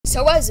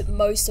So as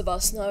most of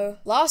us know,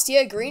 last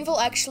year Greenville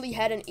actually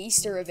had an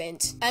Easter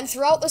event, and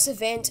throughout this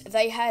event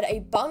they had a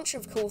bunch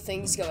of cool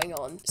things going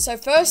on. So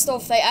first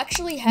off, they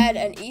actually had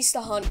an Easter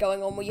hunt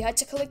going on where you had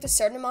to collect a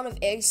certain amount of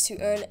eggs to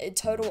earn a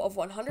total of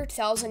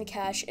 100,000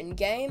 cash in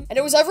game, and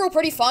it was overall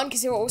pretty fun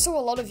because there were also a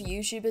lot of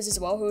YouTubers as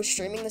well who were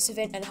streaming this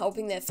event and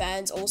helping their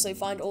fans also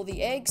find all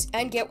the eggs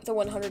and get the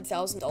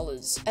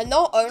 $100,000. And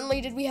not only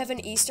did we have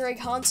an Easter egg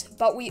hunt,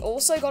 but we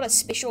also got a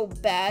special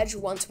badge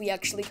once we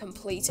actually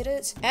completed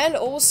it, and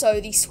also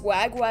the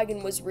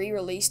SWAGWAGON was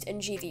re-released in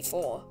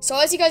GV4. So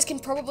as you guys can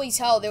probably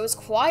tell, there was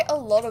quite a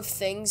lot of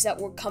things that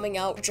were coming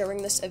out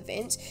during this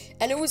event,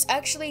 and it was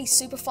actually a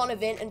super fun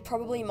event and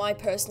probably my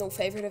personal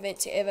favorite event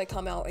to ever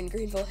come out in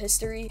Greenville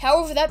history.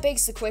 However, that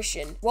begs the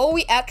question, will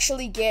we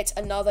actually get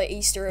another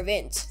Easter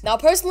event? Now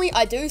personally,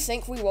 I do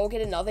think we will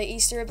get another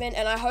Easter event,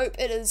 and I hope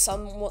it is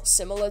somewhat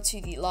similar to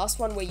the last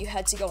one where you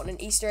had to go on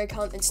an Easter egg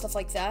hunt and stuff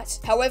like that.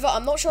 However,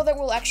 I'm not sure that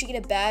we'll actually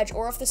get a badge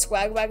or if the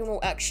SWAGWAGON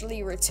will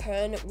actually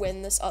return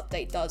when this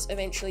update does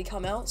eventually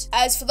come out.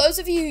 As for those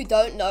of you who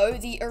don't know,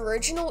 the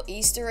original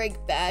Easter egg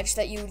badge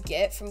that you would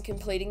get from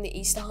completing the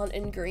Easter hunt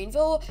in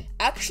Greenville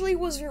actually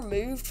was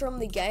removed from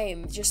the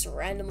game just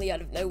randomly out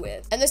of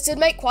nowhere. And this did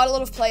make quite a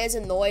lot of players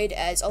annoyed,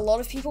 as a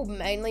lot of people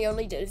mainly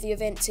only did the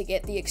event to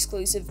get the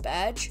exclusive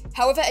badge.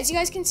 However, as you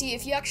guys can see,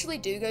 if you actually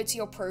do go to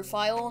your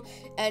profile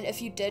and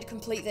if you did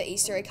complete the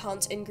Easter egg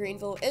hunt in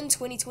Greenville in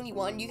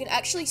 2021, you can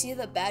actually see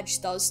that the badge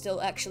does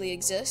still actually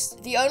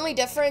exist. The only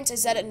difference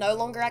is that it no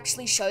longer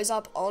actually shows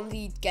up on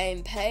the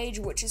game page,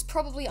 which is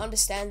probably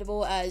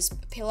understandable as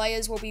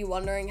players will be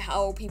wondering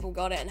how people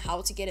got it and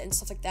how to get it and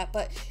stuff like that,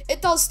 but it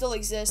does still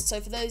exist.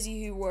 So for those of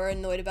you who were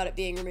annoyed about it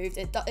being removed,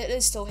 it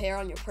is still here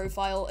on your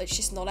profile, it's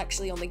just not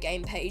actually on the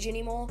game page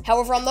anymore.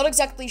 However, I'm not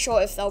exactly sure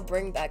if they'll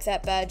bring back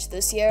that badge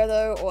this year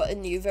though, or a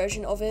new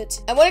version of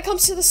it. And when it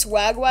comes to the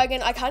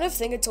SWAGWAGON, I kind of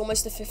think it's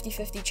almost a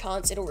 50-50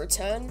 chance it'll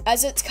return,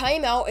 as it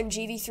came out in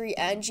GV3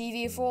 and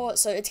GV4,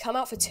 so it's come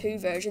out for 2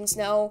 versions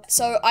now.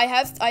 So I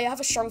have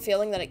a strong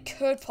feeling that it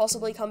could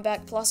possibly come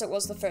back, plus it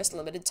was the first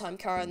limited time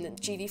car in the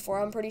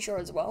GV4, I'm pretty sure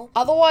as well.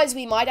 Otherwise,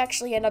 we might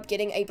actually end up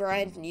getting a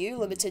brand new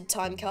limited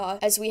time car,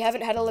 as we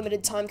haven't had a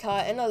limited time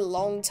car in a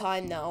long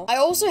time now. I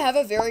also have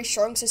a very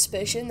strong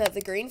suspicion that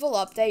the Greenville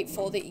update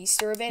for the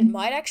Easter event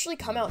might actually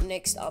come out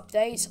next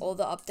update, or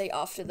the update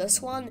after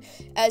this one,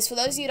 as for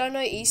those of you who don't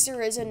know,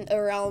 Easter is in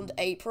around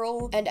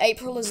April, and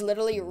April is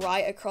literally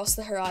right across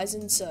the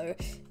horizon, so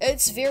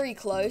it's very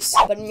close.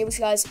 But anyways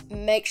guys,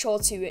 make sure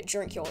to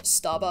drink your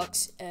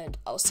Starbucks, and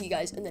I'll see you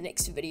guys in the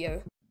next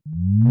video.